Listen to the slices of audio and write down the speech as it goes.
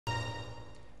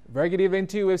Very good evening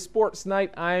to you with Sports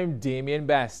Night. I'm Damien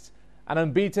Best. An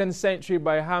unbeaten century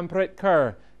by Harmanpreet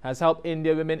Kaur has helped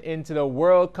India women into the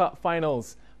World Cup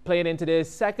finals. Playing in today's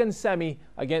second semi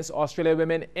against Australia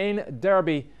women in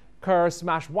Derby, Kaur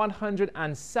smashed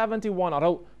 171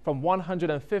 out from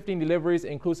 115 deliveries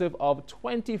inclusive of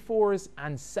 24s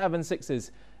and 7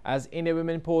 sixes, as India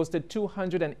women posted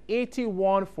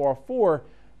 281 for 4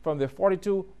 from the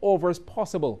 42 overs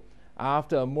possible,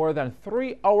 after a more than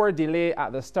 3-hour delay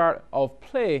at the start of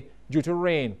play due to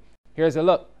rain. Here's a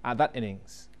look at that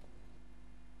innings.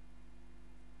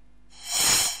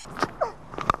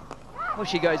 Well,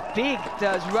 she goes big,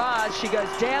 does Raj. She goes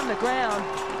down the ground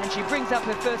and she brings up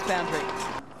her first boundary.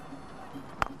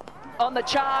 On the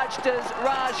charge does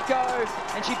Raj go,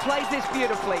 and she plays this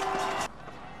beautifully.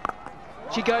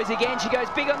 She goes again, she goes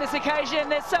big on this occasion.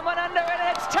 There's someone under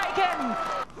and it's taken.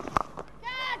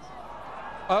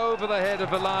 Over the head of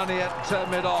Villani at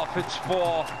mid-off, it's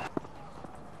 4.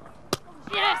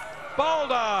 Yes!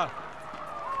 Boulder!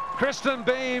 Kristen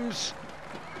Beams.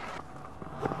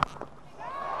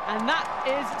 And that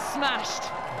is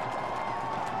smashed.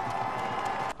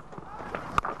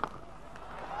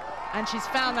 And she's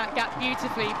found that gap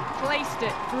beautifully, placed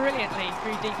it brilliantly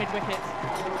through deep mid-wickets.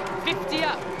 50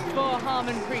 up for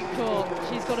Harmanpreet Kaur.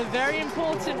 She's got a very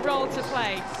important role to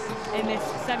play in this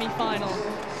semi-final.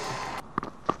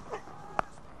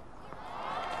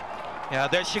 Yeah,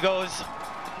 there she goes.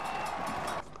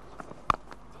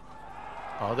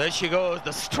 Oh, there she goes,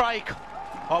 the strike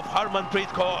of Harmanpreet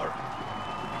Kaur.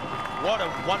 What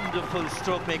a wonderful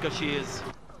stroke maker she is.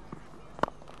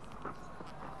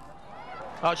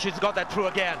 Oh, she's got that through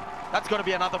again. That's going to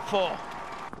be another 4.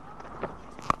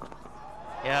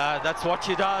 Yeah, that's what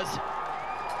she does.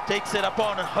 Takes it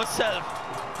upon herself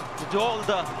to do all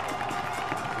the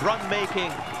run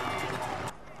making.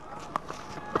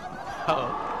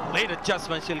 Oh, late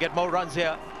adjustment, she'll get more runs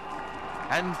here.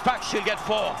 And in fact, she'll get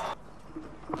 4.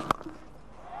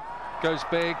 Goes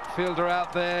big, fielder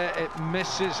out there, it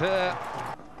misses her.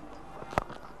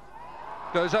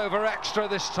 Goes over extra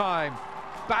this time.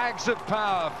 Bags of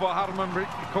power for Harmanpreet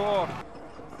Kaur.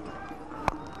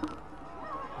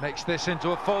 Makes this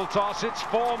into a full toss, it's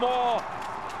 4 more.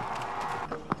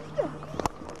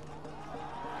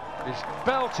 He's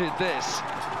belted this.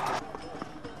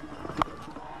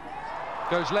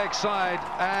 Goes leg side,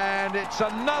 and it's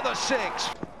another 6.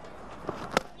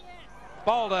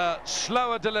 Boulder,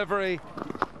 slower delivery.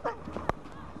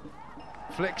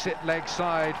 Flicks it leg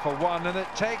side for 1, and it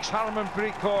takes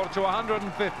Harmanpreet Kaur to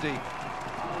 150.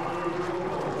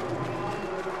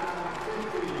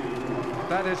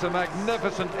 That is a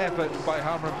magnificent effort by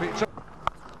Harmanpreet.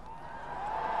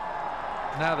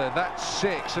 Now then, that's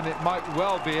 6, and it might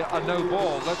well be a no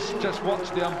ball. Let's just watch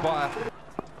the umpire.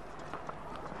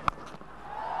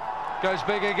 Goes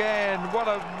big again. What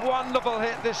a wonderful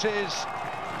hit this is.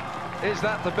 Is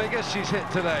that the biggest she's hit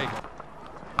today?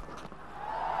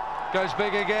 Goes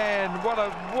big again. What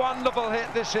a wonderful hit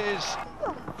this is.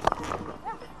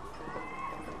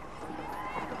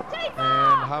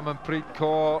 And Harmanpreet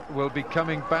Kaur will be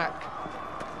coming back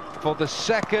for the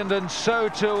second, and so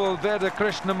too will Veda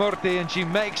Krishnamurthy, and she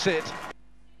makes it.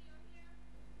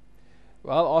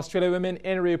 Well, Australia women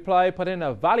in reply put in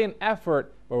a valiant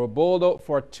effort, but were bowled out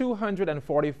for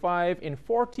 245 in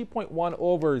 40.1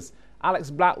 overs. Alex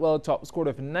Blackwell top scored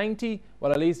with 90,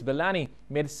 while Elise Villani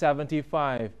made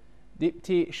 75.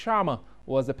 Deepti Sharma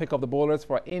was the pick of the bowlers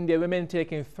for India women,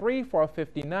 taking 3 for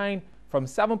 59 from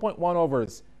 7.1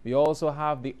 overs. We also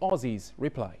have the Aussies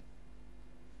reply.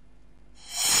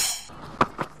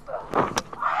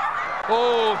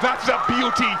 Oh, that's a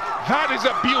beauty. That is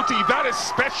a beauty. That is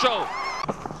special.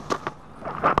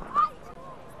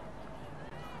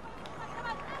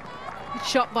 Good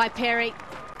shot by Perry.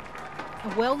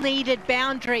 A well-needed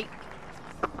boundary.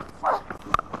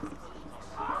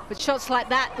 But shots like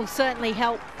that will certainly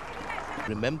help.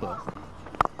 Remember.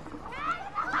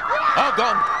 Oh,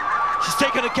 gone. She's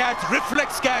taken a catch,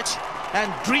 reflex catch,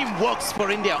 and dream works for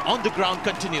India. On the ground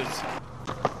continues.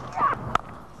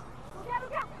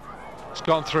 It's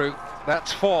gone through.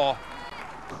 That's 4.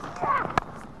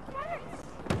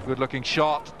 Good looking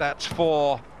shot. That's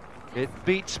 4. It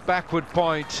beats backward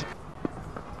point.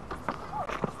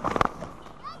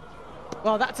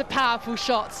 Well, that's a powerful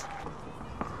shot.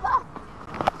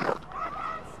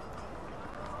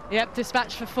 Yep,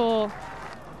 dispatch for 4.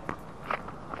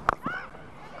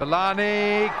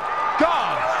 Villani,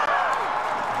 gone!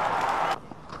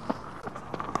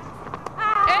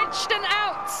 Edged and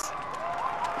out!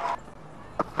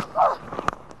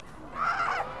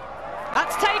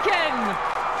 That's taken!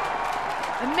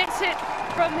 A miss hit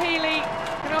from Healy,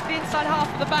 coming off the inside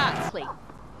half of the bat.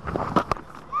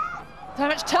 So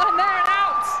much turn there and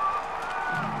out.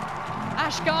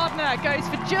 Ash Gardner goes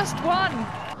for just one.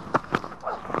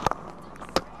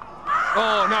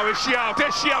 Oh, now is she out?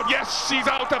 Is she out? Yes, she's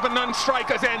out of a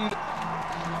non-striker's end.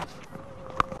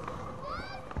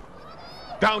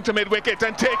 Down to mid-wicket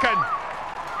and taken.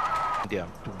 India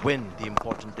to win the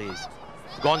important days.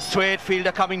 Gone straight,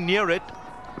 fielder coming near it.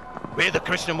 Where the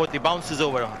Krishnamurti bounces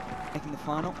over her. Making the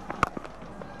final.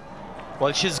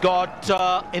 Well, she's got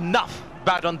enough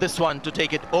bat on this one to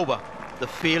take it over the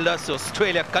fielder, so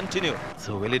Australia continue.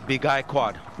 So will it be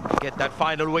Gaikwad? Get that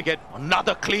final wicket.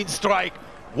 Another clean strike.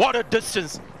 What a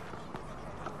distance.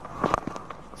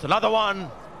 It's another one.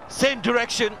 Same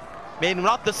direction. Maybe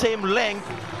not the same length.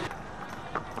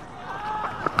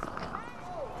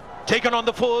 Taken on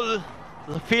the full.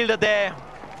 The fielder there.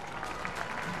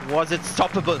 Was it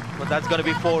stoppable? But that's going to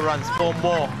be 4 runs. 4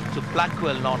 more to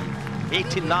Blackwell on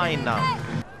 89 now.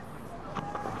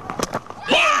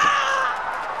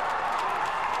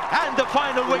 And the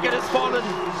final wicket has fallen.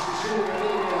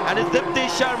 And it's Dipti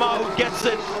Sharma who gets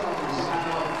it.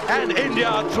 And India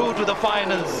are through to the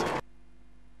finals.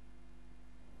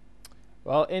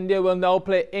 Well, India will now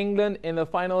play England in the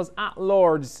finals at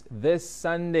Lord's this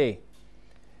Sunday.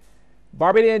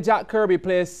 Barbadian Jack Kirby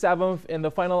placed 7th in the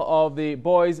final of the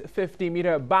boys'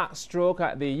 50-meter backstroke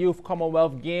at the Youth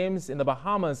Commonwealth Games in the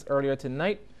Bahamas earlier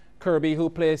tonight. Kirby, who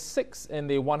placed 6th in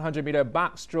the 100-meter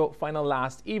backstroke final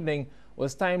last evening,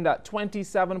 was timed at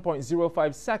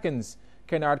 27.05 seconds.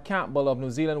 Kennard Campbell of New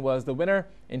Zealand was the winner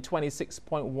in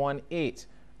 26.18.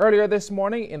 Earlier this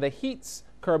morning in the heats,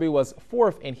 Kirby was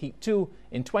 4th in Heat 2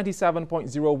 in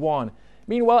 27.01.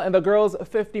 Meanwhile, in the girls'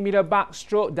 50-meter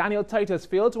backstroke, Daniel Titus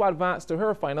failed to advance to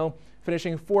her final,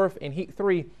 finishing 4th in Heat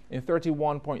 3 in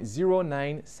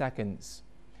 31.09 seconds.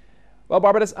 Well,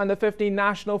 Barbados under-15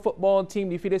 national football team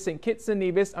defeated St. Kitts and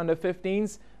Nevis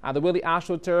under-15s at the Willie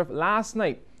AstroTurf last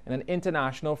night in an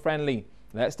international friendly.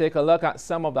 Let's take a look at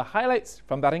some of the highlights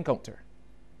from that encounter.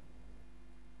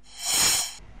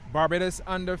 Barbados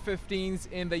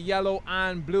under-15s in the yellow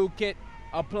and blue kit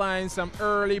applying some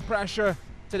early pressure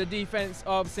to the defense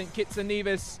of St. Kitts and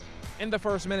Nevis in the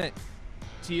first minute.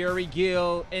 Thierry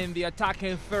Gill in the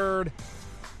attacking third.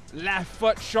 Left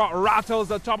foot shot rattles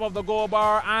the top of the goal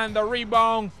bar and the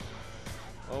rebound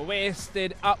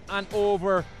wasted up and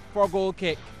over for goal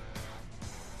kick.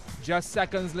 Just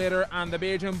seconds later and the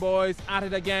Bajan boys at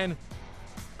it again.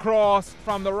 Cross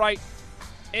from the right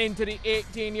into the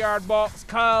 18-yard box.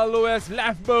 Kyle Lewis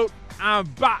left boot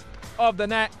and back of the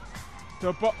net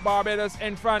to put Barbados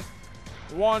in front.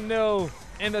 1-0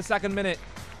 in the second minute.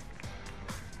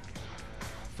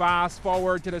 Fast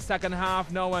forward to the second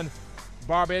half now and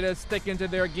Barbados sticking to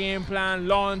their game plan,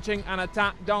 launching an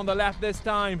attack down the left this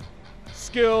time.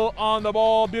 Skill on the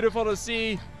ball, beautiful to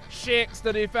see. Shakes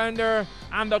the defender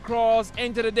and the cross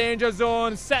into the danger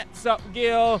zone, sets up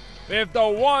Gill with the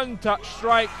one-touch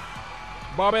strike.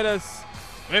 Barbados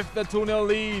with the 2-0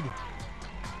 lead.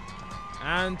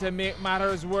 And to make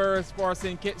matters worse for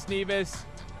St. Kitts Nevis,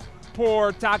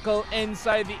 poor tackle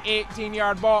inside the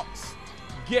 18-yard box,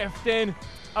 gifting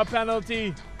a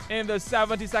penalty in the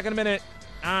 72nd minute.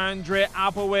 Andre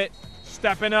Applewitt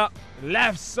stepping up,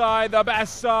 left side, the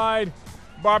best side.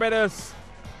 Barbados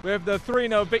with the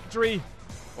 3-0 victory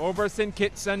over St.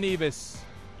 Kitts and Nevis.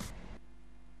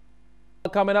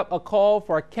 Coming up, a call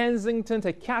for Kensington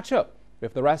to catch up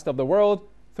with the rest of the world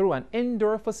through an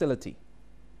indoor facility.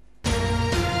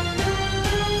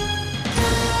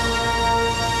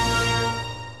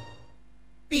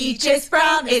 Beaches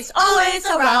brown, it's always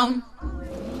around.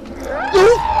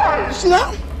 You see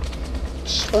that?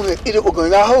 Only an idiot will go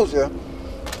in that house, yeah?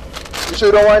 You sure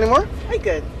you don't want anymore? I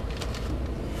good.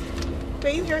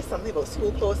 But you hear something about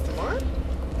school closed tomorrow?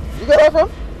 You got that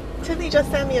from? Tiffany just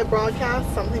sent me a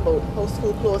broadcast, something about how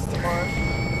school closed tomorrow.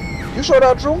 You sure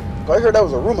that's true? I heard that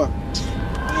was a rumor.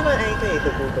 You know anything you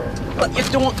could Google. But you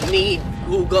don't need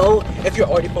Google if you're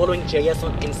already following JS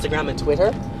on Instagram and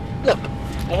Twitter. Look,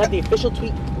 I have the official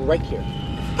tweet right here.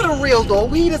 But a real though,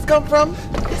 where did this come from?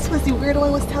 This was the weirdo I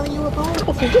was telling you about.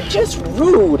 Oh, you're just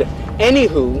rude.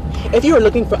 Anywho, if you are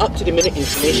looking for up-to-the-minute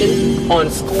information on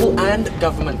school and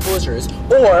government closures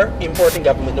or important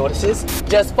government notices,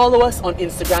 just follow us on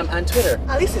Instagram and Twitter.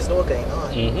 At least there's no going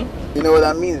on. You know what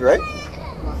that means, right?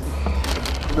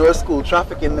 No school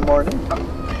traffic in the morning,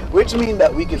 which means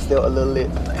that we can stay out a little late.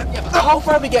 How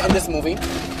far we get in this movie?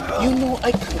 You know,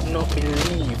 I could not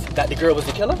believe that the girl was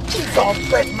the killer. It's all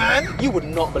great, man. You would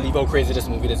not believe how crazy this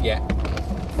movie is get.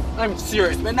 I'm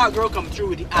serious. When that girl come through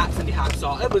with the axe and the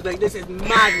hacksaw, it was like, this is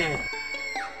madness.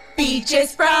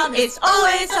 Beaches brown, it's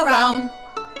always around.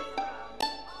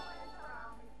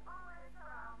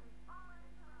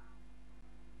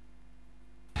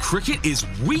 cricket is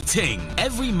wheating.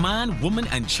 Every man, woman,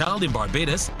 and child in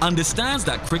Barbados understands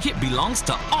that cricket belongs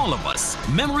to all of us.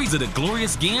 Memories of the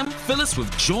glorious game fill us with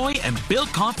joy and build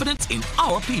confidence in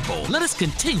our people. Let us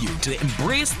continue to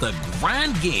embrace the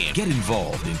grand game. Get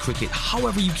involved in cricket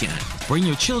however you can. Bring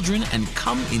your children and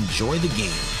come enjoy the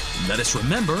game. Let us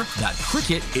remember that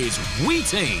cricket is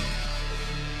wheating.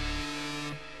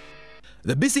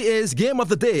 The BCA's Game of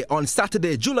the Day on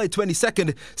Saturday, July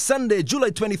 22nd, Sunday, July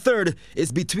 23rd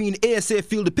is between ASA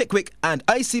Field Pickwick and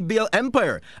ICBL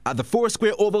Empire at the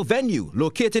Foursquare Oval venue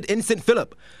located in St.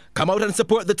 Philip. Come out and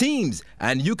support the teams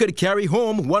and you could carry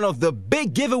home one of the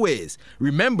big giveaways.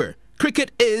 Remember,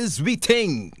 cricket is we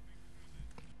ting.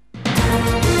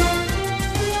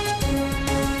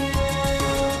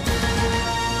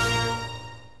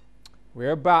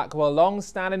 We're back. Well,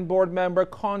 long-standing board member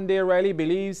Conde Riley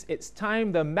believes it's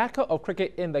time the Mecca of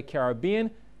cricket in the Caribbean,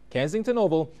 Kensington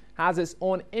Oval, has its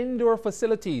own indoor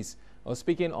facilities. Well,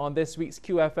 speaking on this week's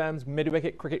QFM's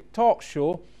Mid-Wicket Cricket Talk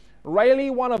Show, Riley,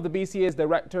 one of the BCA's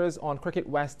directors on Cricket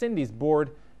West Indies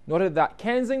board, noted that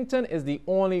Kensington is the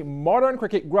only modern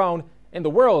cricket ground in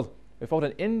the world without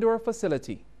an indoor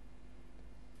facility.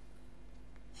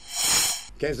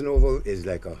 Kensington Oval is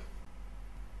like a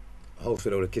house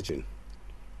without a kitchen.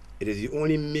 It is the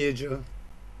only major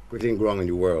cricketing ground in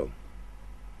the world,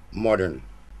 modern,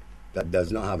 that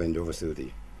does not have an indoor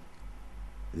facility.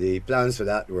 The plans for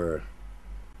that were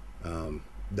done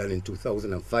in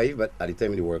 2005, but at the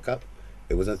time of the World Cup,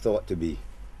 it wasn't thought to be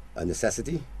a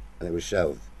necessity, and it was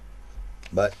shelved.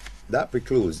 But that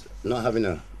precludes, not having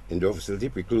an indoor facility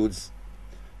precludes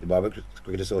the Barbados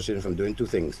Cricket Association from doing two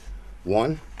things.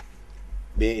 One,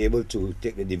 being able to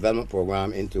take the development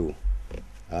program into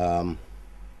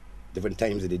different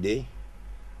times of the day,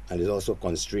 and is also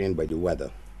constrained by the weather.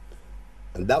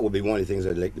 And that would be one of the things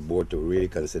I'd like the board to really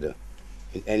consider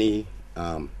in any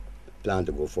plan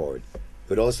to go forward. It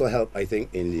would also help, I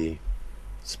think, in the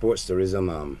sports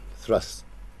tourism thrust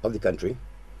of the country,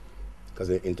 because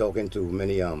in talking to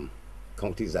many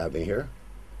counties that have been here,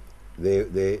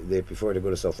 they prefer to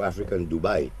go to South Africa and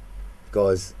Dubai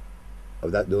because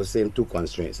of those same two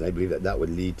constraints. And I believe that would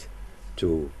lead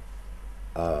to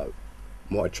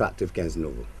more attractive Kensington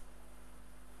Oval.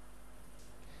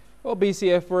 Well,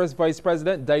 BCA First Vice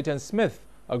President Dighton Smith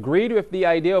agreed with the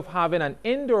idea of having an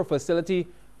indoor facility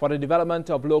for the development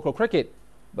of local cricket,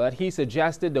 but he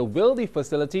suggested the Wildy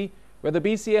facility, where the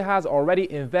BCA has already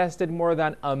invested more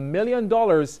than $1 million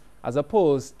as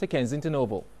opposed to Kensington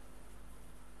Oval.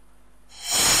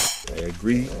 I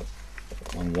agree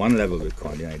on one level with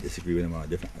Conde, and I disagree with him on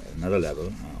another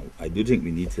level. I do think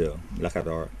we need to look at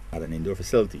an indoor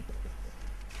facility,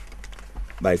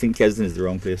 but I think Kensington is the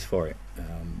wrong place for it.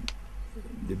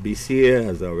 The BCA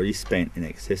has already spent in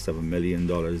excess of $1 million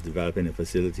developing a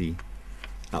facility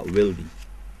at Wildy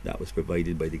that was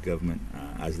provided by the government,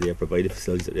 as they have provided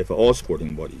facilities there for all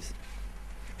sporting bodies.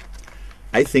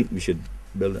 I think we should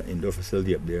build an indoor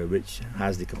facility up there which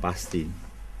has the capacity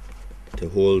to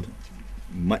hold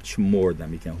much more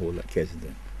than we can hold at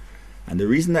Kensington. And the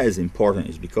reason that is important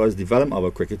is because development of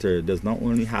a cricketer does not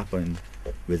only happen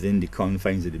within the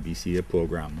confines of the BCA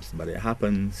programs, but it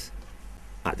happens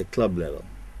at the club level.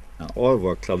 Now, all of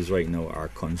our clubs right now are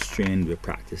constrained with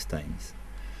practice times.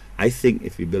 I think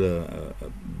if we build a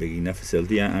big enough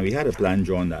facility, and we had a plan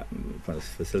drawn that for a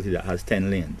facility that has 10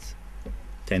 lanes,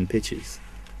 10 pitches,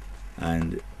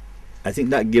 and I think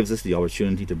that gives us the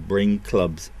opportunity to bring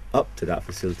clubs up to that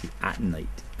facility at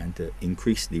night and to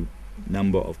increase the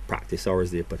number of practice hours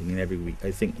they're putting in every week.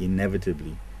 I think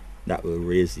inevitably that will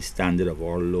raise the standard of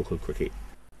our local cricket.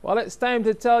 Well, it's time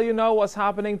to tell you now what's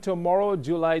happening tomorrow,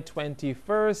 July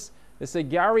 21st. The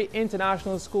Sagari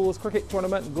International Schools Cricket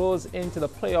Tournament goes into the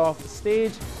playoff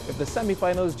stage with the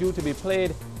semi-finals due to be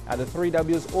played at the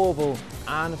 3Ws Oval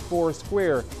and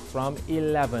Foursquare from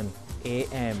 11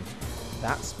 a.m.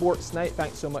 That's Sports Night.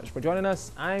 Thanks so much for joining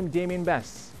us. I'm Damien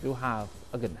Best. Do have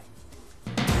a good night.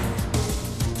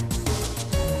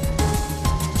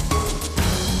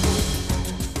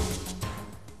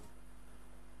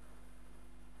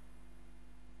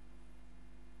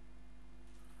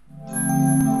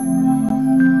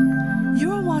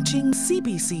 You're watching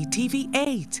CBC TV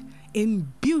 8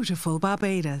 in beautiful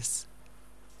Barbados.